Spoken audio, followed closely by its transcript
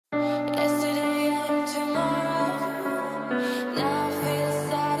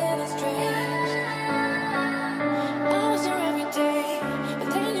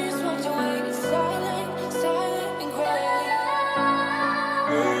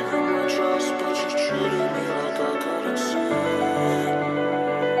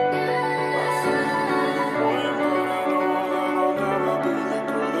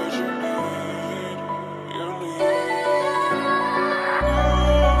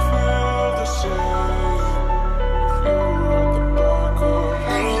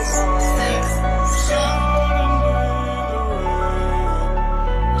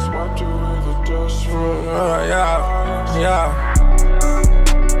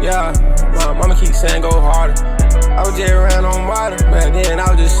saying go harder. I was just around on water, back then I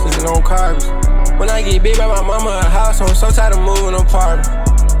was just sleeping on carbs. When I get big by my mama a house, I'm so tired of moving apart.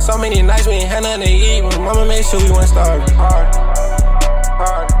 So many nights we ain't had nothing to eat, but mama made sure we weren't starving. Hard.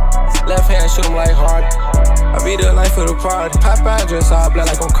 Left hand shoot him like hard. I beat the life for the party. Popeye dress all black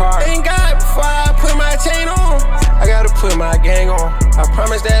like I'm Cardi. Thank God before I put my chain on, I gotta put my gang on. I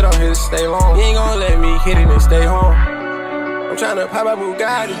promise that I'm here to stay long. You ain't gon' let me hit it and stay home. I'm tryna pop a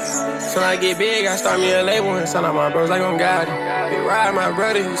Bugatti. So when I get big, I start me a label and sound out my bros like I'm Gotti. They ride my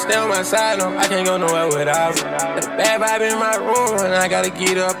brother, he stay on my side, no, I can't go nowhere without him. That bad vibe in my room, and I gotta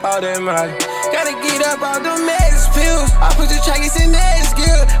get up all that money. Gotta get up all them meds pills. I put the track, it's in next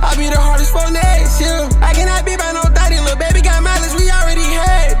skill. I'll be the hardest for next year. I cannot be by no 30, little baby got mileage, we already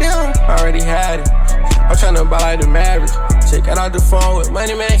had them. Already had it. I'm tryna buy like the Mavericks. Check out the phone with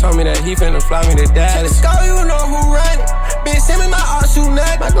Money Man. Told me that he finna fly me to Dallas. Go, you know who run it. Been sending my art shoot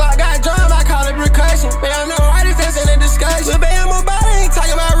nothing. My Glock got drum, I call it percussion. But I know artists that's in the discussion. Lil' baby, I'm about it, ain't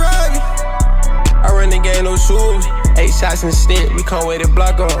talking about rugby. I run the game, no shoes. 8 shots and stick, we come with the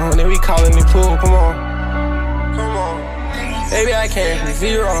block on. Then we callin' the pool, come on. Come on. Baby, I came from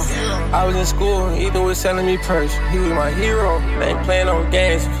zero. I was in school, Ethan was selling me purse. He was my hero. I ain't playing no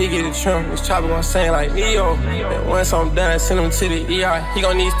games. If he get the trim, this chopper gon' sing like Neo. And once I'm done, send him to the ER. He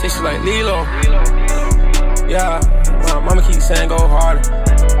gon' need stitches like Lilo. Yeah, my mama keep saying go harder.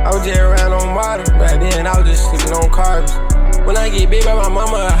 I was just around on water. Back then, I was just sleeping on carbs. When I get big by my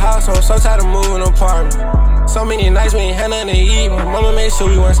mama a house, I'm so tired of moving apart. So many nights we ain't had nothing to eat, but mama made sure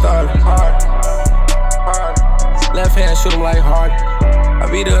we weren't starving. Hard. Left hand shoot him like hard.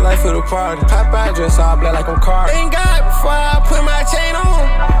 I beat the life for the party. Popeye dress all black like I'm Cardi. Thank God before I put my chain on,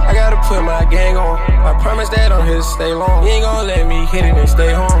 I gotta put my gang on. I promise that I'm here to stay long. You ain't gon' let me hit it and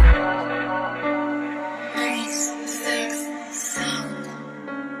stay home.